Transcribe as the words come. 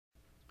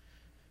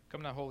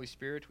Come now, Holy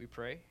Spirit, we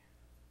pray.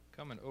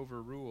 Come and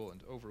overrule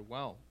and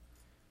overwhelm.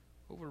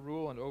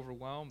 Overrule and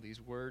overwhelm these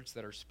words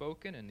that are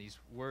spoken and these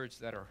words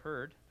that are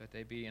heard, that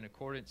they be in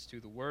accordance to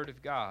the Word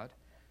of God,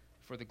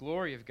 for the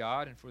glory of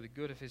God and for the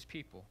good of His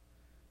people.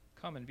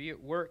 Come and be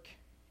at work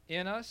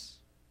in us,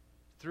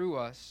 through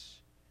us,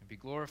 and be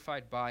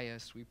glorified by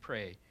us, we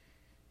pray.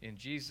 In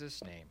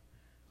Jesus' name,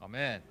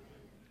 amen.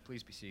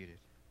 Please be seated.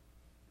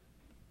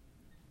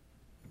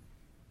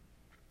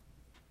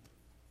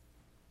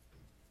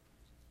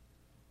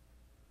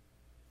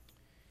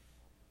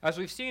 As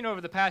we've seen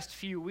over the past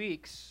few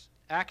weeks,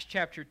 Acts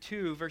chapter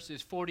 2,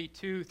 verses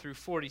 42 through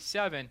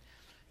 47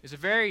 is a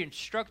very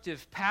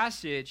instructive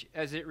passage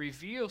as it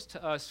reveals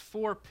to us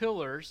four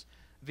pillars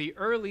the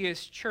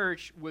earliest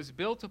church was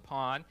built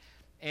upon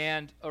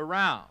and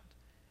around.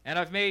 And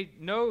I've made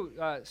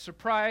no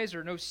surprise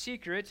or no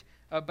secret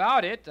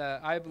about it.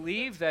 I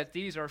believe that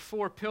these are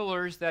four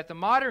pillars that the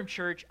modern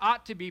church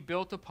ought to be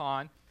built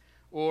upon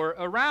or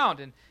around.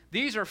 And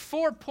these are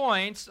 4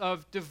 points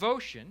of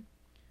devotion,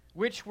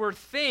 which were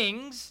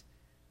things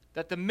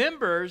that the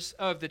members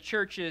of the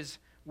churches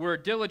were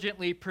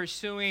diligently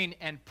pursuing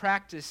and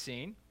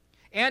practicing,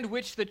 and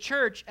which the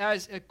church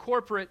as a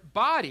corporate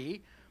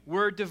body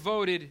were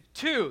devoted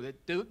to,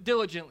 that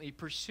diligently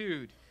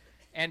pursued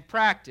and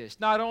practiced.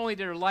 Not only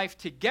did their life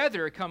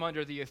together come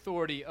under the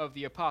authority of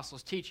the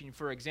apostles' teaching,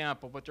 for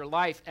example, but their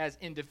life as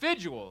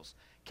individuals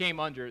came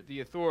under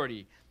the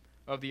authority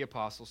of the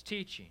apostles'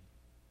 teaching.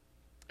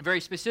 Very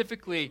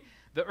specifically,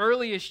 the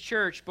earliest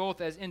church,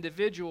 both as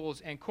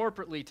individuals and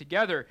corporately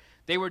together,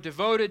 they were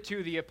devoted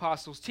to the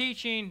apostles'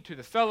 teaching, to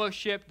the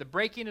fellowship, the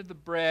breaking of the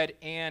bread,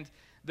 and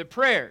the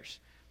prayers.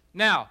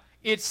 Now,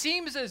 it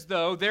seems as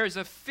though there's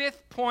a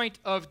 5th point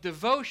of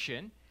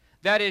devotion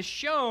that is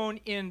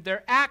shown in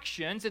their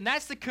actions, and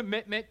that's the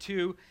commitment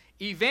to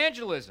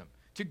evangelism,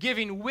 to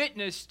giving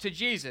witness to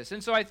Jesus.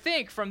 And so I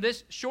think from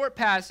this short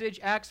passage,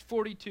 Acts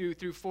 42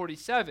 through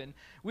 47,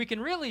 we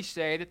can really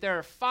say that there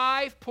are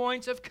 5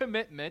 points of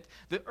commitment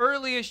the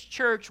earliest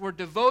church were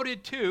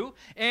devoted to,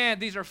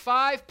 and these are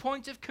 5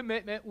 points of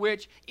commitment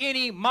which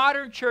any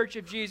modern church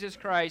of Jesus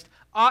Christ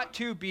ought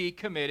to be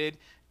committed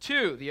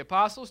to: the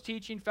apostles'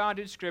 teaching found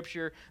in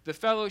Scripture, the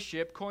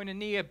fellowship,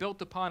 koinonia, built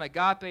upon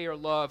agape or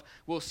love.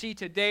 We'll see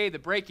today the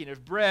breaking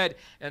of bread,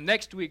 and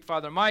next week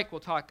Father Mike will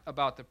talk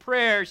about the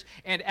prayers.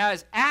 And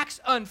as Acts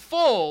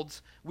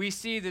unfolds, we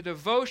see the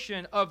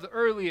devotion of the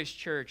earliest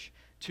church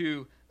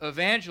to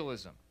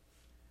evangelism.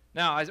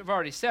 Now, as I've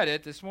already said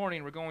it, this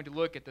morning we're going to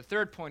look at the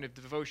 3rd point of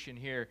devotion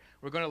here.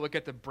 We're going to look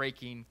at the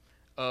breaking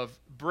of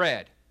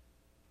bread.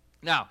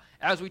 Now,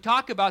 as we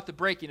talk about the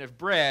breaking of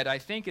bread, I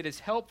think it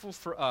is helpful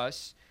for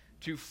us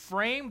to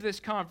frame this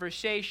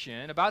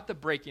conversation about the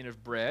breaking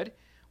of bread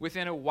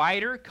within a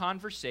wider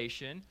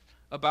conversation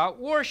about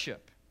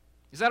worship.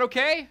 Is that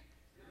okay? Yes.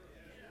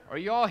 Are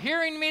you all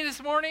hearing me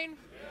this morning?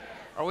 Yes.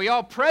 Are we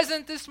all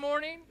present this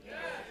morning? Yes.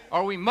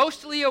 Are we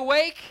mostly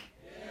awake?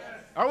 Yes.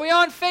 Are we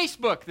on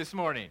Facebook this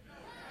morning?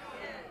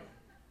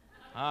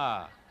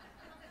 Yes.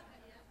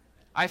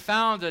 I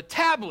found a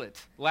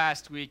tablet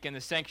last week in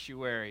the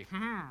sanctuary.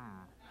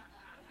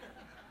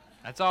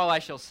 That's all I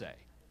shall say.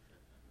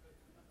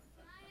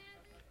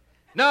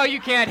 No, you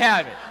can't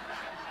have it.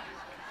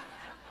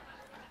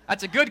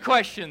 That's a good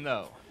question,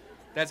 though.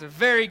 That's a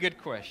very good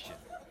question.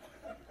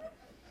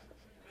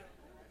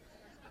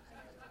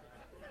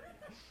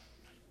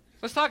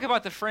 Let's talk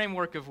about the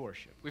framework of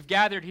worship. We've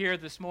gathered here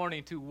this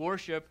morning to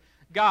worship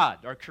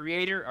God, our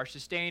Creator, our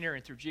Sustainer,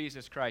 and through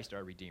Jesus Christ,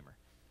 our Redeemer.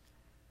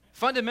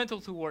 Fundamental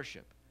to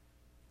worship,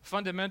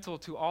 fundamental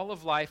to all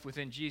of life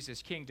within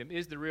Jesus' kingdom,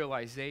 is the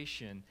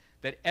realization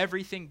that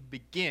everything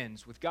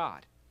begins with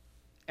God.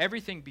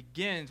 Everything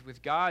begins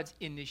with God's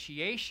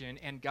initiation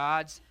and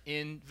God's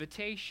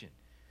invitation.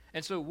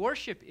 And so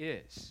worship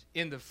is,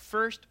 in the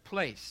first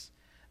place,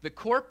 the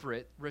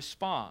corporate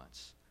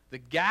response, the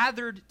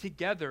gathered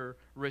together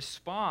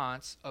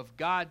response of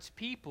God's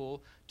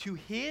people to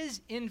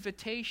His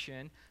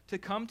invitation to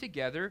come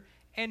together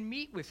and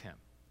meet with Him.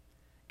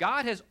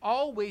 God has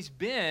always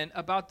been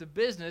about the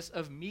business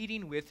of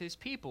meeting with His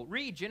people.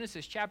 Read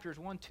Genesis chapters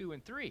 1, 2,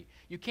 and 3.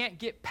 You can't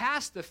get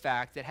past the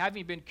fact that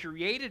having been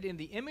created in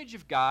the image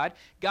of God,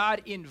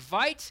 God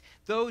invites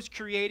those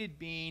created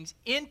beings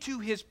into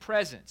His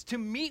presence to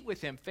meet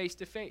with Him face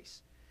to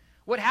face.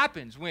 What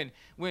happens when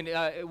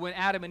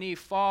Adam and Eve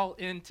fall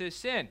into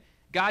sin?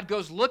 God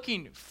goes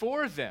looking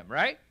for them,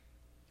 right?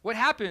 What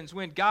happens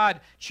when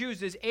God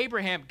chooses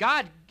Abraham?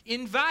 God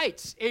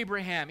invites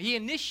Abraham. He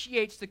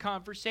initiates the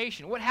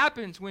conversation. What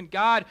happens when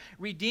God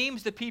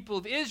redeems the people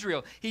of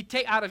Israel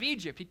out of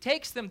Egypt? He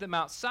takes them to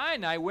Mount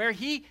Sinai where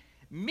He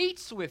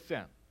meets with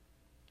them.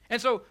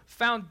 And so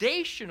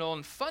foundational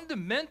and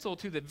fundamental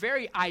to the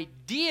very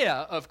idea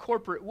of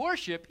corporate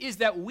worship is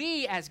that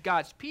we as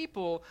God's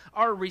people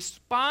are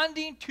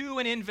responding to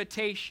an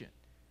invitation.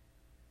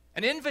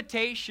 An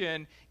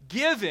invitation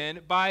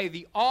given by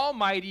the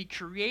Almighty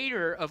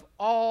Creator of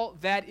all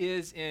that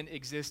is in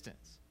existence.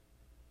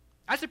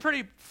 That's a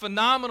pretty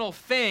phenomenal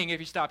thing if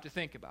you stop to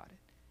think about it.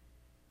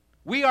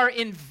 We are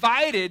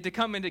invited to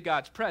come into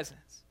God's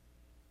presence.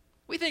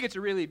 We think it's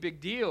a really big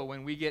deal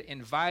when we get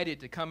invited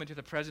to come into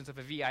the presence of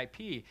a VIP.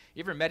 You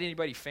ever met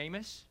anybody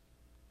famous?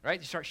 Right?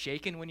 You start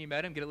shaking when you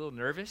met him, get a little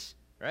nervous,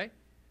 right?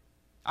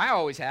 I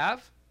always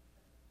have.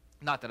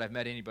 Not that I've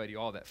met anybody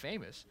all that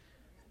famous.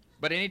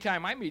 But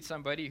anytime I meet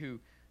somebody who,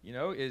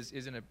 is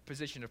in a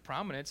position of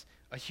prominence,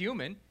 a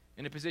human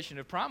in a position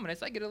of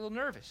prominence, I get a little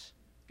nervous.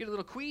 Get a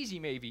little queasy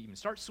maybe even,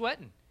 start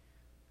sweating.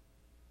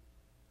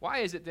 Why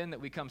is it then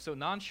that we come so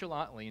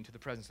nonchalantly into the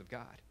presence of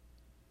God?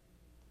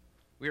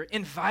 We are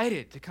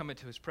invited to come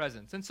into his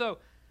presence. And so,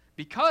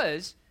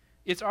 because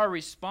it's our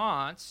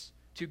response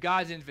to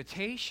God's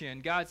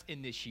invitation, God's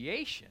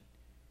initiation,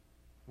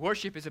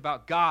 worship is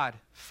about God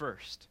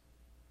first.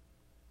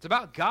 It's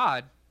about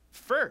God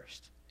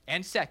first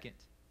and second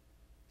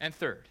and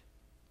third.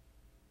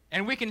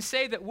 And we can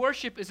say that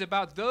worship is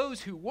about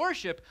those who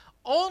worship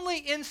only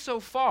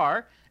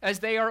insofar as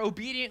they are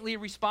obediently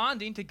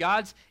responding to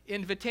God's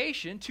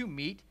invitation to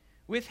meet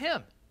with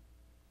him.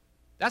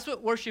 That's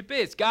what worship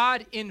is.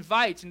 God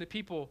invites and the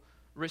people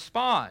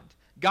respond.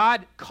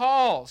 God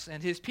calls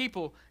and his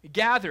people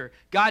gather.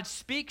 God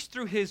speaks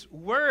through his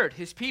word.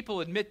 His people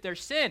admit their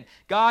sin.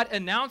 God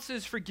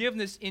announces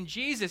forgiveness in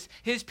Jesus.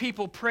 His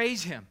people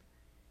praise him.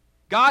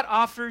 God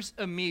offers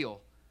a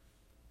meal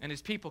and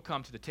his people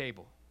come to the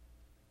table.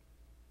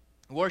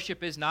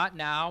 Worship is not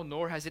now,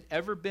 nor has it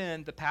ever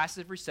been, the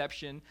passive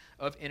reception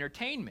of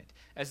entertainment,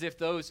 as if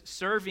those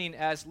serving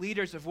as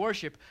leaders of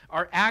worship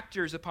are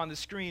actors upon the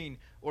screen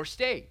or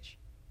stage.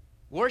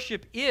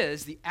 Worship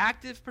is the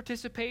active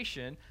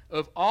participation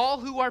of all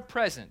who are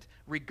present,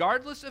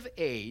 regardless of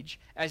age,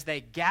 as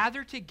they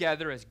gather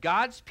together as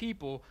God's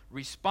people,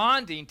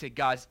 responding to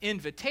God's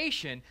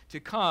invitation to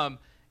come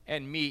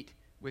and meet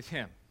with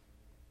him.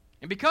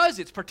 And because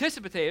it's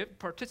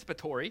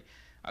participatory,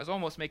 I was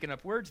almost making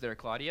up words there,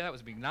 Claudia. That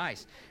was being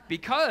nice.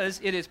 Because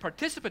it is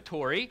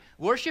participatory,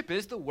 worship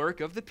is the work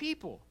of the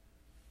people.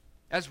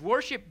 As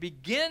worship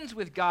begins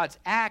with God's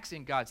acts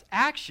and God's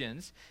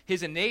actions,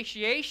 his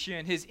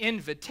initiation, his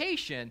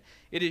invitation,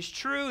 it is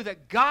true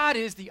that God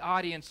is the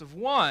audience of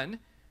one.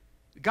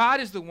 God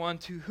is the one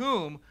to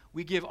whom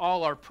we give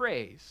all our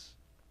praise.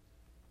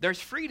 There's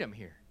freedom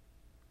here.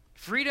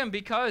 Freedom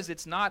because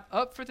it's not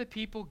up for the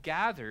people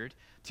gathered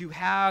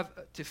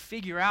to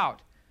figure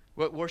out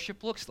what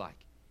worship looks like.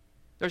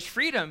 There's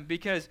freedom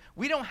because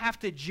we don't have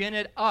to gin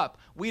it up.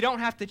 We don't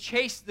have to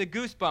chase the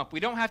goosebump. We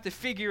don't have to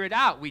figure it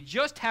out. We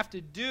just have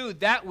to do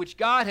that which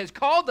God has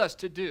called us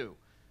to do,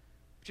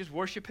 which is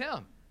worship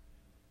him.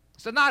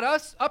 So not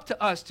up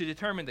to us to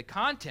determine the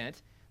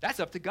content. That's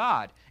up to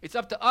God. It's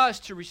up to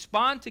us to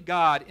respond to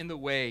God in the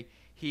way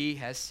he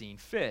has seen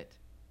fit.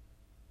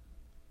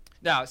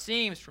 Now, it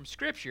seems from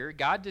Scripture,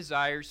 God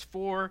desires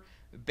 4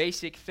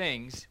 basic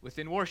things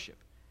within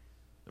worship: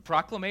 the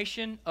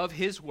proclamation of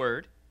his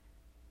word,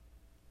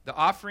 the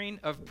offering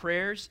of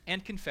prayers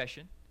and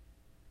confession,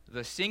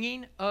 the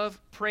singing of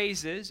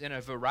praises in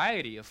a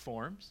variety of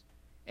forms,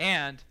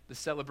 and the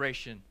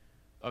celebration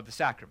of the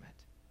sacrament.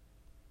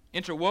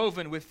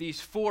 Interwoven with these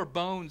 4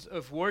 bones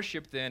of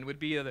worship, then, would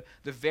be the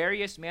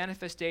various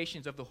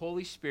manifestations of the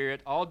Holy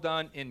Spirit, all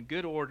done in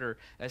good order,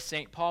 as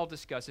St. Paul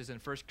discusses in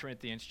 1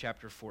 Corinthians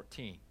chapter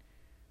 14.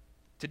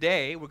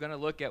 Today, we're going to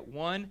look at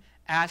one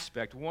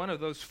aspect, one of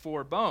those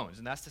 4 bones,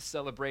 and that's the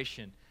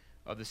celebration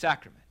of the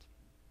sacrament.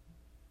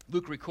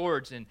 Luke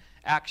records in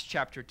Acts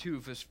chapter 2,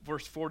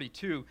 verse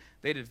 42,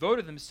 they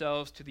devoted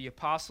themselves to the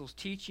apostles'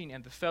 teaching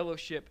and the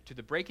fellowship, to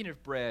the breaking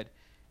of bread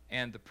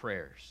and the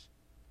prayers.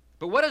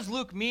 But what does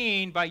Luke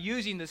mean by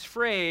using this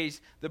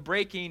phrase, the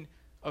breaking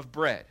of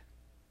bread?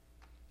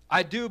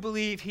 I do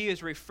believe he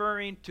is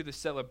referring to the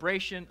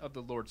celebration of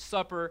the Lord's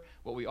Supper,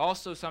 what we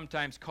also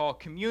sometimes call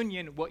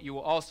communion, what you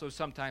will also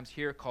sometimes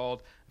hear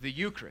called the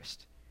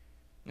Eucharist.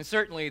 And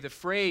certainly the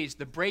phrase,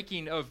 the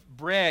breaking of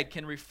bread,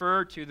 can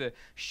refer to the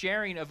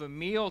sharing of a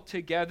meal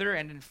together,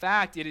 and in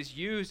fact it is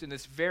used in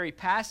this very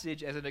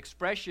passage as an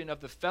expression of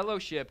the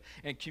fellowship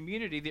and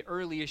community the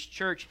earliest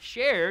church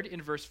shared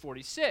in verse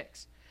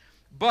 46.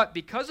 But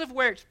because of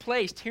where it's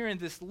placed here in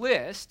this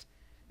list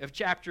of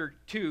chapter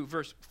 2,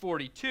 verse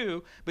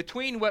 42,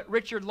 between what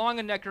Richard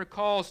Longenecker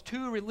calls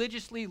 2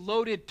 religiously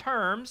loaded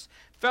terms,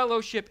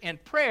 fellowship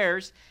and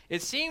prayers,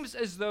 it seems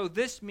as though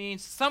this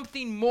means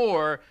something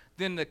more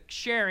than the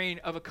sharing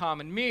of a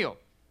common meal.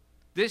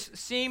 This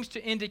seems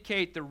to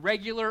indicate the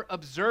regular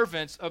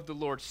observance of the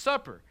Lord's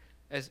Supper,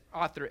 as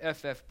author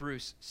F.F.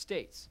 Bruce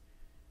states.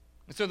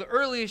 And so the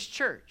earliest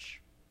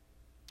church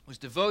was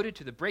devoted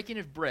to the breaking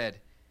of bread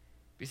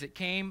because it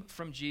came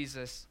from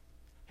Jesus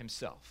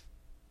himself.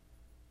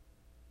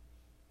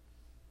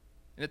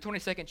 In the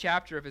 22nd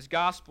chapter of his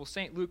gospel,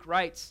 St. Luke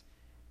writes,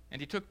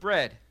 "And he took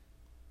bread,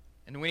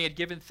 and when he had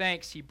given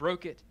thanks, he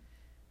broke it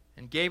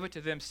and gave it to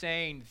them,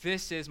 saying,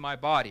 'This is my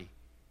body,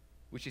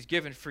 which is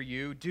given for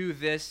you. Do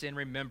this in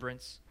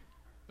remembrance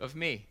of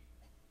me.'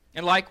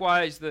 And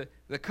likewise the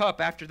cup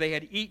after they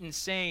had eaten,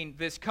 saying,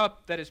 'This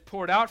cup that is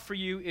poured out for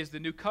you is the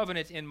new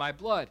covenant in my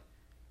blood.'"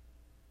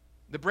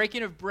 The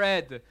breaking of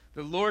bread,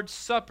 the Lord's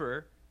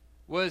Supper,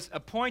 was a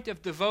point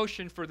of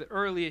devotion for the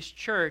earliest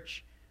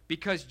church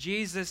because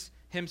Jesus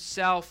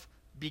himself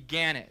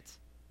began it.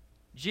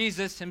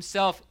 Jesus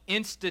himself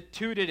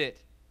instituted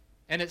it,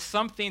 and it's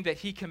something that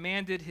he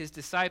commanded his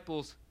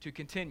disciples to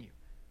continue.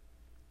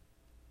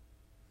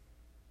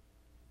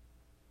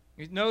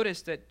 You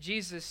notice that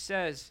Jesus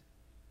says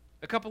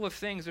a couple of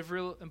things of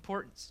real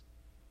importance.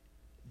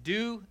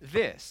 Do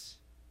this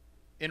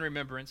in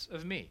remembrance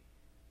of me.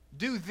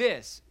 Do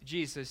this,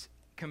 Jesus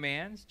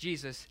commands,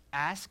 Jesus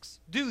asks.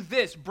 Do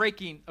this,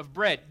 breaking of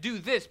bread. Do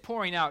this,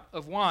 pouring out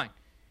of wine.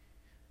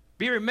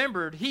 Be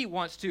remembered, he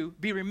wants to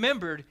be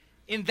remembered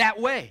in that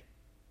way.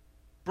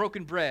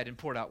 Broken bread and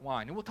poured out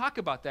wine. And we'll talk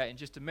about that in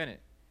just a minute.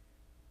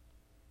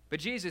 But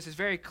Jesus is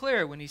very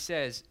clear when he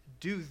says,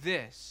 do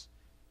this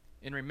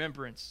in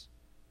remembrance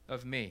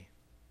of me.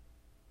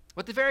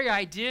 But the very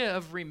idea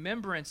of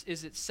remembrance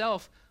is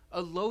itself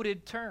a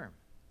loaded term.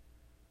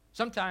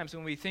 Sometimes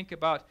when we think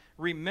about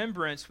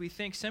remembrance, we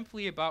think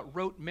simply about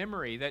rote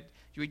memory, that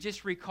we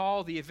just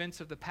recall the events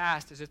of the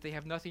past as if they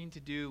have nothing to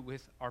do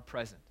with our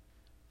present,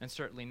 and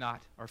certainly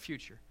not our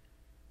future.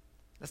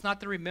 That's not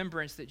the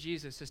remembrance that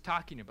Jesus is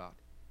talking about.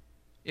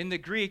 In the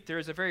Greek, there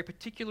is a very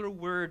particular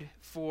word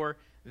for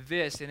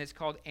this, and it's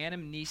called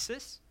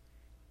anamnesis.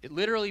 It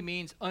literally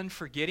means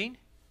unforgetting.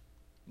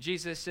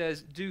 Jesus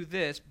says, do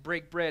this,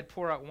 break bread,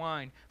 pour out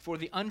wine, for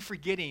the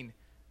unforgetting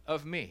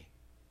of me.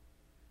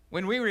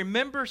 When we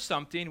remember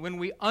something, when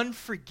we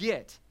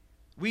unforget,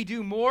 we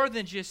do more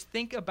than just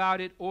think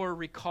about it or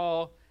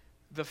recall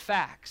the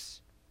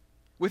facts.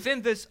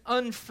 Within this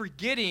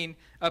unforgetting,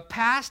 a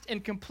past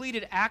and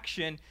completed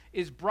action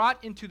is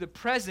brought into the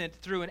present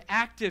through an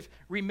active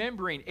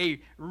remembering, a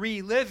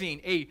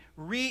reliving, a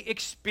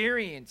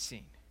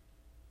re-experiencing.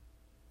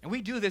 And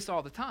we do this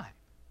all the time.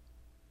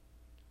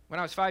 When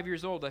I was 5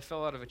 years old, I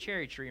fell out of a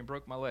cherry tree and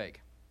broke my leg.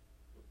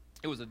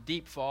 It was a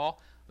deep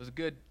fall. It was a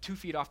good 2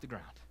 feet off the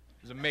ground.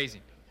 It was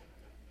amazing.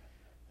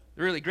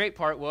 The really great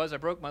part was I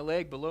broke my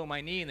leg below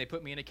my knee, and they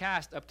put me in a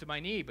cast up to my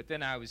knee. But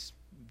then I was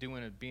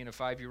being a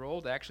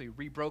 5-year-old, I actually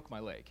re-broke my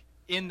leg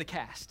in the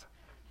cast.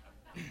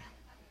 It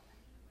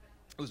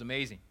was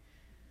amazing.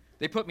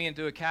 They put me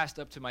into a cast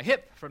up to my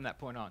hip from that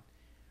point on.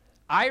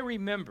 I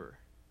remember,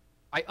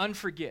 I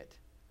unforget,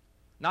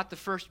 not the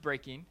first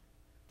breaking,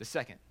 the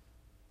second.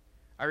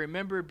 I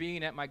remember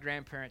being at my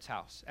grandparents'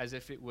 house as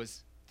if it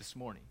was this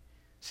morning,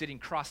 sitting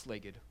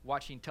cross-legged,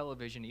 watching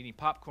television, eating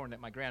popcorn that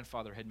my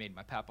grandfather had made,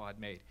 my papa had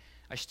made.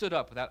 I stood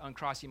up without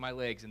uncrossing my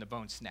legs, and the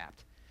bone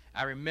snapped.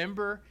 I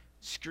remember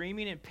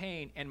screaming in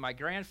pain, and my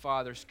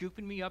grandfather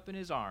scooping me up in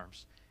his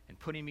arms and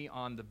putting me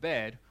on the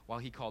bed while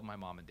he called my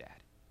mom and dad.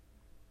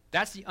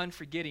 That's the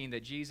unforgetting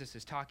that Jesus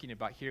is talking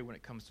about here when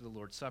it comes to the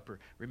Lord's Supper.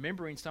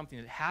 Remembering something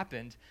that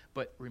happened,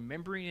 but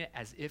remembering it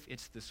as if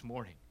it's this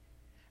morning.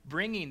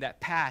 Bringing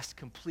that past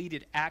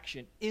completed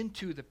action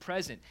into the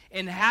present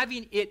and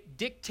having it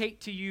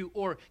dictate to you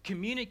or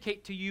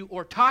communicate to you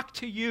or talk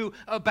to you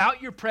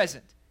about your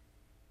present.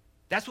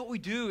 That's what we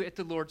do at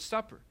the Lord's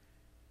Supper.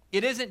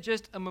 It isn't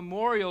just a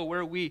memorial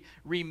where we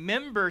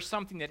remember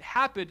something that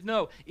happened.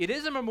 No, it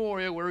is a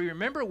memorial where we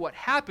remember what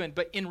happened,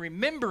 but in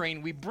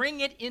remembering, we bring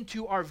it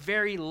into our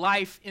very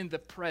life in the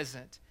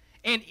present.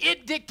 And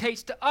it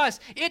dictates to us.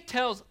 It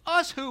tells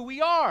us who we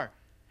are.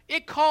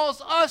 It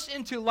calls us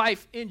into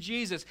life in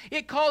Jesus.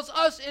 It calls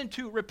us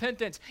into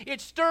repentance.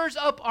 It stirs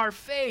up our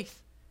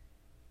faith.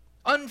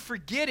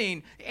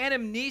 Unforgetting,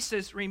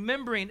 anamnesis,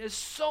 remembering, is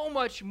so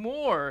much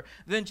more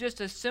than just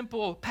a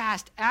simple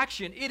past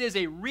action. It is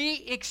a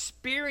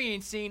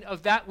re-experiencing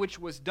of that which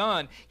was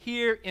done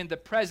here in the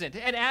present.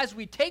 And as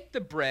we take the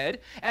bread,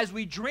 as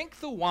we drink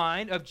the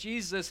wine of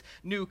Jesus'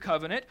 new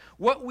covenant,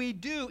 what we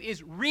do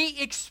is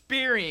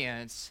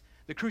re-experience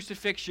the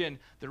crucifixion,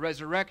 the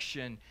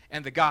resurrection,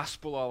 and the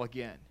gospel all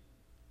again.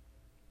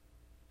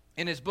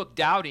 In his book,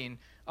 Doubting,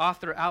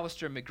 author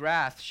Alistair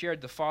McGrath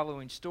shared the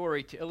following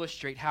story to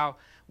illustrate how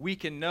we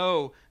can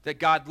know that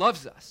God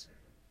loves us.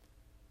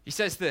 He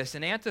says this,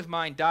 an aunt of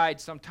mine died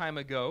some time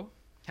ago,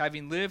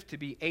 having lived to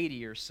be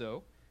 80 or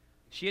so.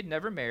 She had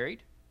never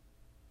married.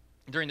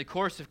 During the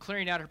course of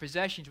clearing out her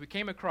possessions, we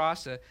came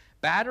across a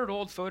battered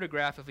old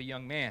photograph of a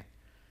young man.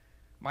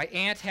 My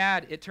aunt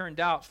had, it turned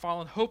out,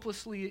 fallen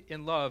hopelessly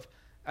in love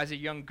as a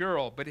young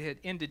girl, but it had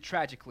ended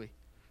tragically.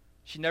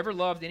 She never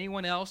loved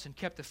anyone else and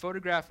kept the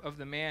photograph of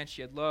the man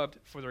she had loved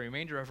for the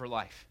remainder of her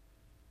life.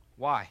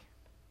 Why?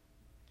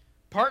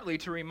 Partly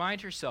to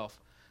remind herself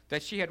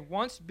that she had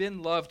once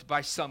been loved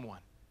by someone.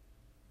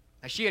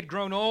 As she had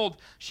grown old,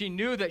 she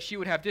knew that she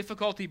would have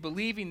difficulty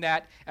believing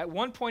that at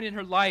one point in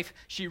her life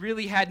she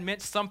really had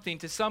meant something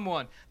to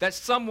someone, that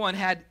someone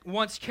had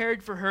once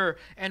cared for her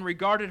and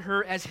regarded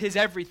her as his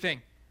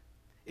everything.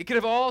 It could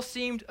have all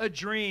seemed a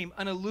dream,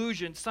 an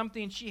illusion,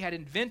 something she had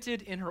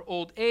invented in her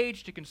old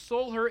age to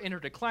console her in her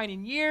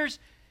declining years,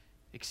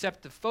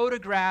 except the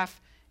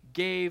photograph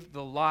gave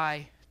the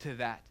lie to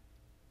that.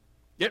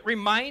 It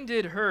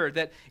reminded her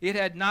that it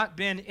had not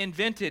been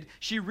invented.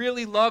 She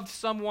really loved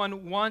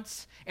someone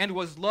once and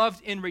was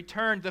loved in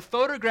return. The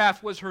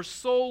photograph was her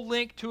sole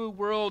link to a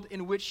world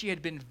in which she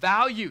had been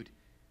valued.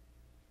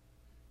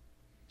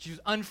 She was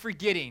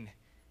unforgetting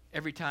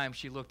every time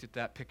she looked at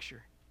that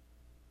picture.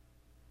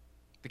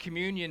 The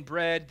communion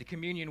bread, the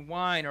communion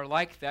wine are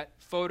like that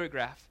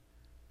photograph.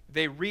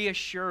 They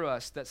reassure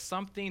us that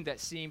something that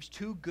seems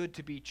too good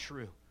to be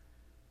true,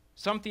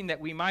 something that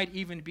we might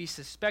even be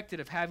suspected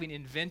of having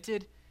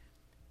invented,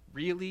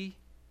 really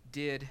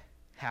did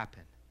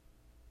happen.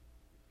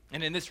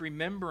 And in this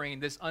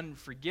remembering, this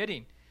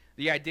unforgetting,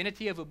 the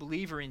identity of a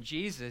believer in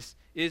Jesus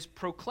is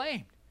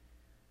proclaimed,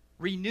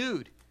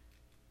 renewed,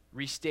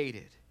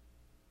 restated.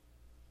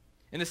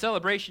 In the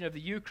celebration of the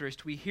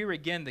Eucharist, we hear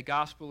again the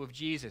gospel of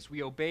Jesus.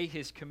 We obey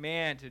his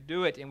command to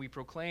do it, and we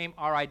proclaim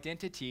our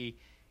identity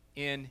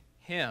in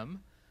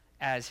him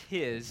as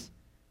his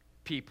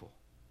people.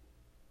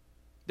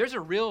 There's a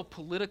real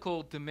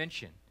political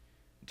dimension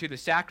to the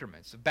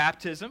sacraments of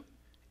baptism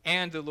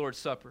and the Lord's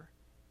Supper,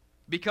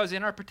 because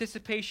in our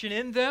participation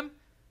in them,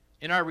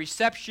 in our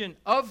reception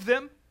of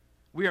them,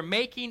 we are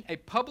making a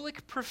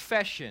public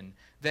profession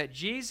that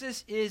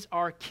Jesus is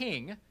our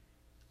King,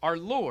 our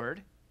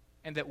Lord,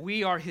 and that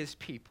we are his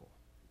people.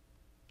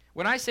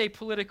 When I say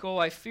political,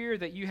 I fear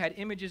that you had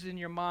images in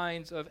your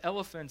minds of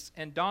elephants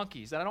and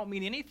donkeys, and I don't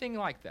mean anything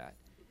like that.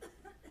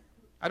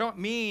 I don't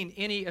mean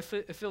any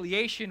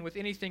affiliation with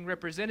anything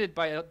represented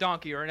by a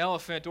donkey or an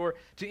elephant or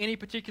to any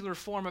particular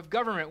form of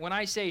government. When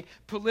I say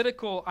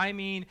political, I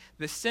mean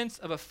the sense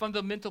of a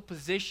fundamental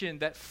position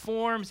that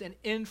forms and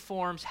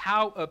informs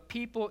how a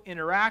people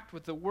interact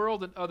with the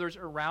world and others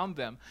around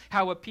them,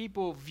 how a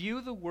people view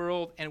the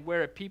world, and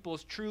where a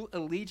people's true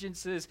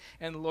allegiances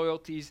and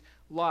loyalties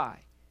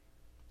lie.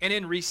 And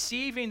in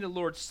receiving the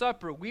Lord's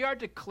Supper, we are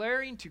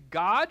declaring to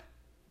God,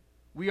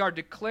 we are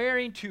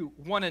declaring to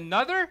one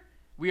another,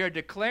 we are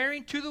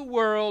declaring to the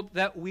world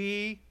that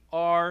we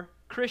are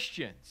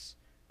Christians,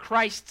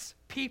 Christ's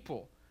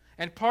people,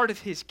 and part of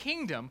his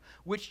kingdom,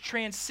 which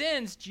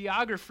transcends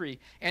geography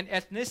and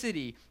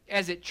ethnicity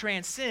as it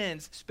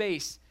transcends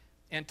space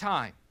and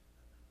time.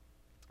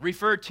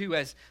 Referred to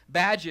as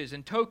badges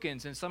and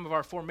tokens in some of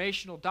our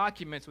formational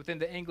documents within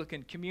the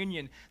Anglican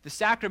Communion, the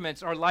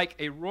sacraments are like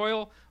a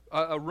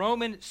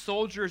Roman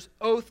soldier's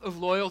oath of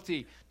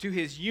loyalty to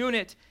his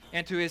unit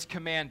and to his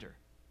commander.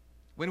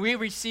 When we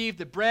receive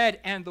the bread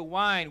and the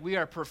wine, we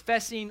are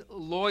professing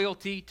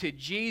loyalty to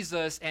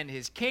Jesus and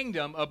his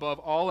kingdom above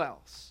all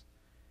else.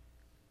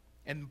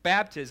 And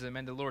baptism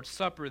and the Lord's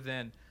Supper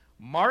then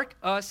mark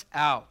us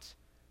out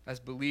as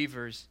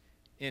believers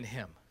in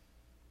him.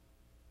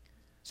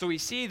 So we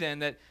see then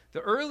that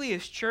the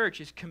earliest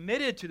church is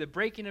committed to the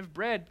breaking of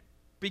bread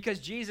because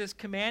Jesus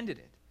commanded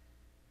it,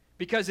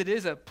 because it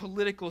is a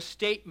political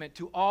statement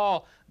to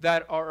all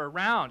that are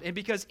around, and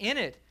because in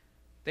it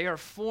they are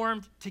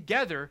formed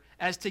together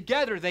as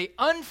together they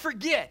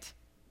unforget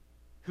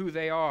who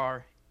they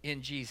are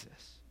in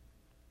Jesus.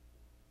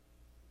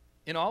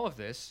 In all of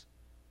this,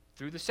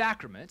 through the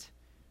sacrament,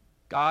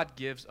 God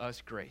gives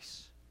us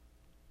grace.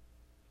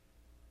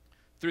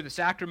 Through the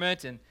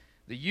sacrament and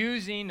the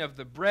using of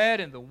the bread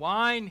and the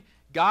wine,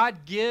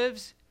 God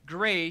gives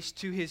grace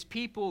to his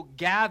people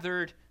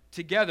gathered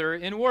together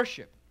in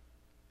worship.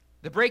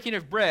 The breaking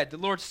of bread, the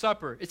Lord's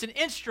Supper, it's an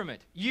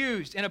instrument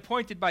used and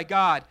appointed by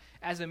God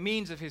as a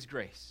means of his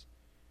grace.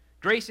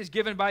 Grace is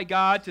given by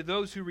God to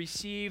those who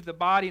receive the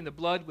body and the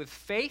blood with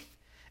faith,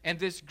 and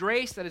this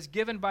grace that is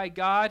given by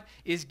God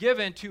is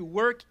given to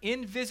work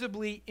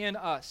invisibly in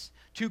us,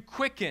 to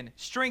quicken,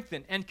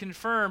 strengthen, and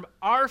confirm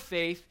our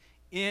faith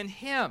in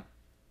him.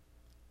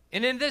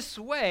 And in this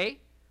way,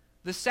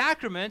 the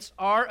sacraments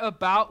are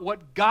about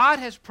what God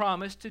has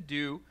promised to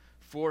do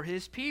for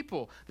his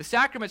people. The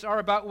sacraments are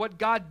about what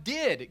God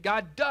did,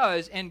 God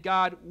does, and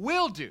God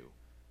will do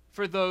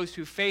for those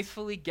who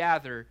faithfully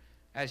gather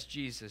as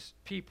Jesus'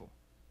 people.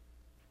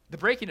 The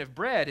breaking of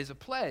bread is a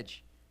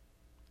pledge.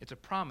 It's a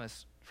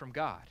promise from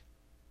God.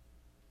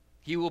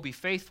 He will be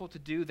faithful to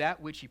do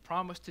that which he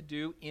promised to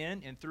do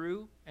in and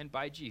through and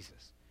by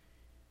Jesus.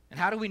 And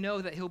how do we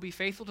know that he'll be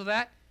faithful to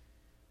that?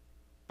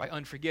 By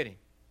unforgetting,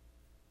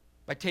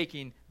 by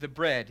taking the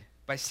bread,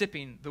 by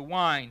sipping the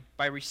wine,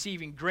 by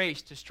receiving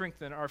grace to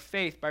strengthen our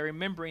faith, by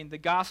remembering the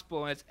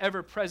gospel and its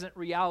ever-present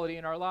reality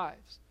in our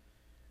lives.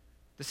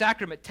 The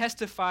sacrament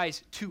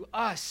testifies to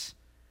us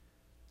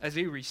as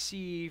we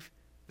receive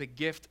the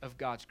gift of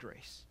God's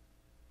grace.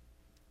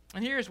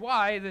 And here's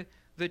why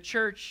the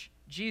church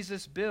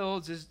Jesus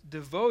builds is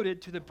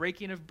devoted to the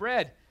breaking of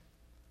bread.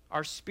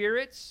 Our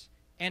spirits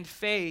and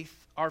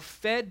faith are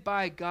fed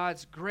by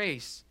God's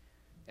grace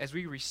as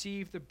we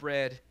receive the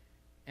bread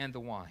and the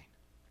wine.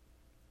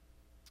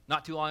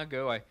 Not too long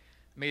ago, I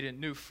made a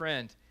new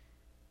friend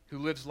who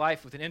lives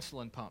life with an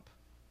insulin pump.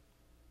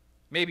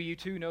 Maybe you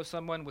too know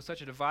someone with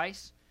such a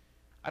device.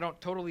 I don't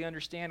totally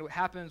understand what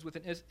happens with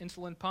an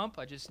insulin pump.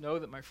 I just know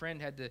that my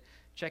friend had to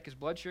check his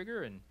blood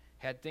sugar and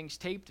had things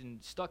taped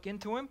and stuck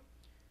into him.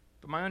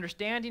 But my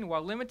understanding,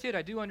 while limited,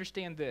 I do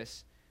understand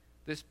this.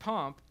 This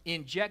pump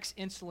injects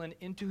insulin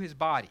into his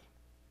body.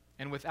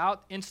 And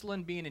without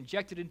insulin being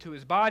injected into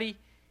his body,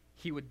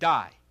 he would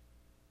die.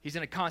 He's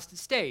in a constant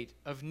state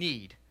of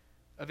need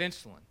of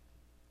insulin.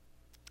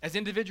 As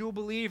individual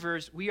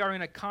believers, we are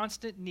in a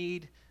constant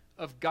need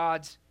of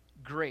God's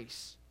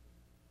grace.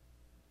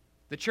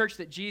 The church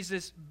that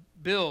Jesus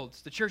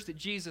builds, the church that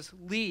Jesus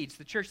leads,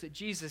 the church that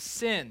Jesus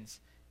sends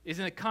is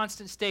in a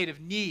constant state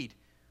of need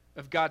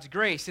of God's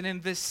grace. And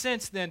in this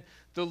sense, then,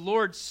 the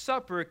Lord's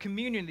Supper,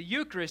 communion, the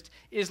Eucharist,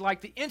 is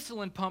like the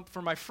insulin pump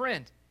for my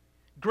friend.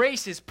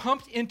 Grace is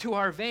pumped into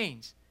our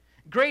veins.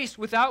 Grace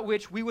without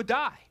which we would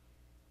die.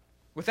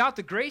 Without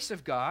the grace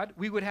of God,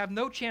 we would have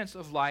no chance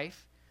of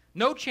life,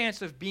 no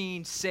chance of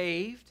being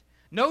saved,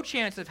 no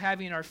chance of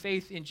having our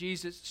faith in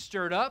Jesus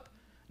stirred up,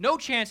 no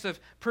chance of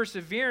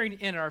persevering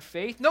in our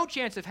faith, no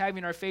chance of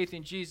having our faith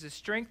in Jesus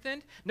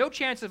strengthened, no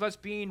chance of us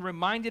being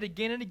reminded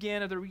again and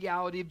again of the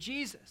reality of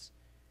Jesus.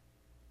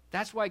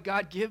 That's why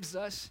God gives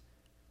us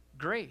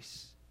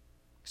grace,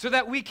 so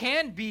that we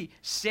can be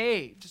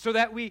saved, so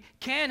that we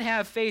can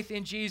have faith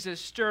in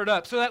Jesus stirred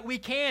up, so that we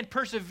can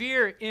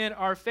persevere in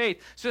our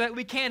faith, so that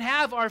we can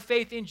have our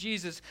faith in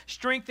Jesus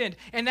strengthened,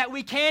 and that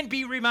we can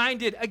be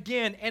reminded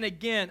again and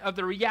again of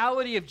the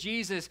reality of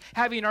Jesus,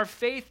 having our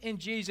faith in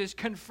Jesus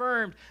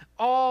confirmed.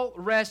 All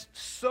rest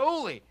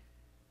solely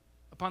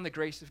upon the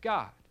grace of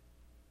God.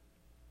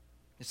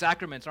 The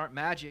sacraments aren't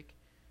magic.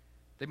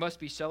 They must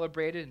be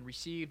celebrated and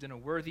received in a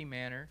worthy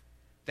manner.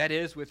 That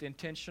is, with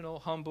intentional,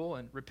 humble,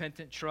 and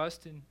repentant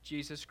trust in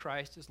Jesus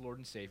Christ as Lord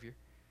and Savior.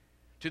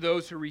 To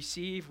those who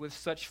receive with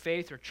such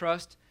faith or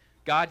trust,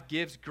 God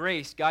gives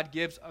grace. God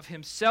gives of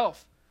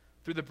himself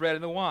through the bread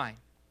and the wine.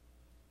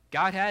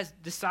 God has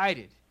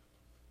decided,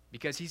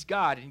 because he's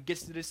God and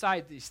gets to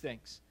decide these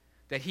things,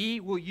 that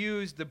he will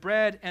use the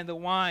bread and the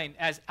wine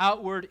as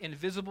outward and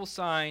visible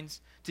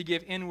signs to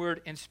give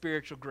inward and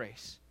spiritual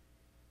grace.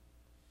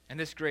 And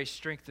this grace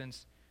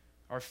strengthens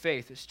our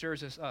faith. It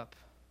stirs us up.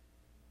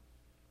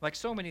 Like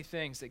so many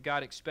things that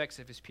God expects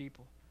of his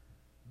people,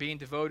 being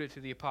devoted to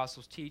the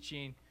apostles'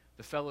 teaching,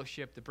 the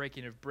fellowship, the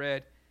breaking of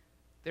bread,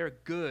 they're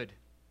good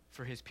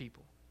for his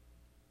people.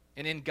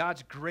 And in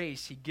God's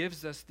grace, he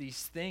gives us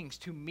these things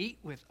to meet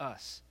with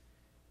us,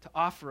 to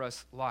offer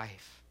us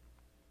life.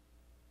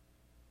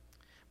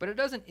 But it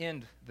doesn't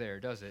end there,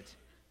 does it?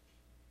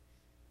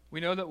 We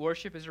know that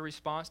worship is a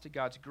response to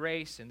God's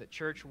grace, and that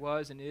church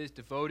was and is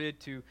devoted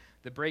to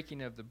the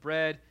breaking of the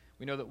bread.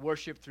 We know that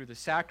worship through the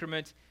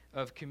sacrament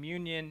of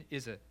communion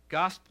is a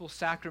gospel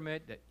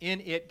sacrament, that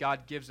in it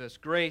God gives us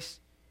grace.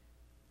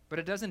 But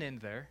it doesn't end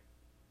there.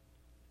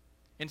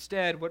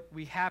 Instead, what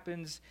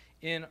happens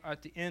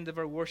at the end of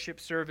our worship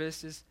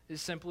service is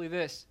simply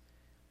this.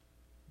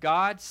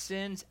 God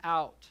sends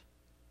out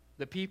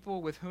the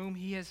people with whom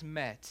he has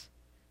met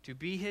to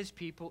be his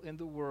people in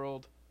the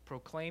world,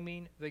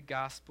 proclaiming the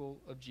gospel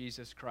of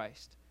Jesus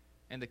Christ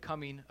and the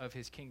coming of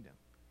his kingdom.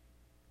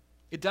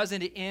 It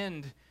doesn't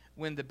end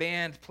when the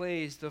band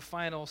plays the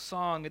final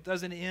song. It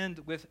doesn't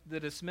end with the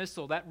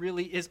dismissal. That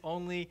really is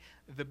only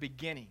the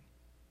beginning.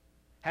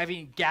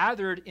 Having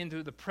gathered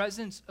into the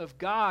presence of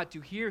God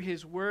to hear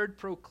his word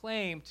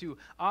proclaimed, to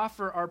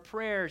offer our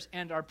prayers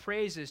and our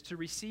praises, to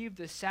receive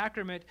the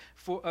sacrament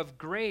of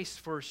grace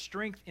for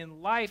strength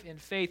in life and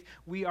faith,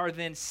 we are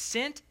then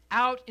sent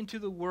out into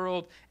the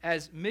world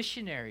as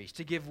missionaries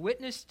to give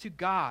witness to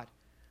God,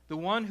 the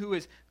one who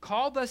has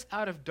called us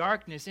out of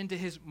darkness into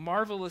his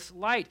marvelous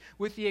light,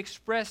 with the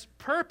express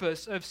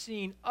purpose of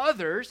seeing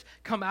others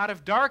come out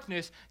of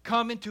darkness,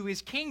 come into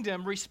his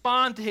kingdom,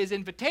 respond to his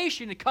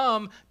invitation to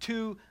come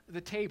to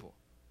the table.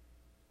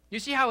 You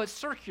see how it's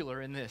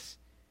circular in this?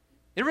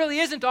 It really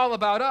isn't all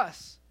about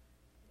us.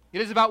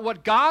 It is about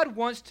what God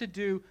wants to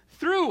do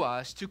through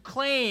us to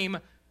claim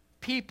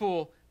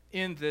people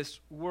in this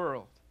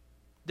world.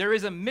 There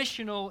is a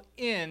missional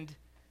end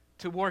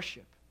to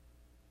worship.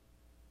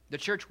 The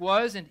church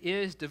was and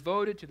is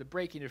devoted to the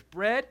breaking of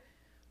bread,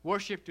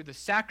 worship through the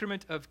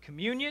sacrament of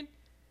communion,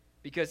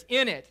 because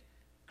in it,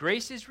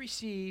 grace is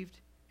received,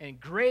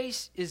 and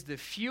grace is the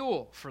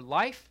fuel for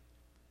life,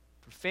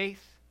 for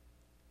faith,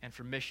 and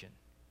for mission.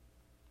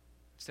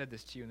 I said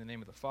this to you in the name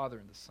of the Father,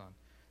 and the Son,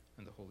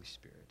 and the Holy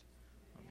Spirit.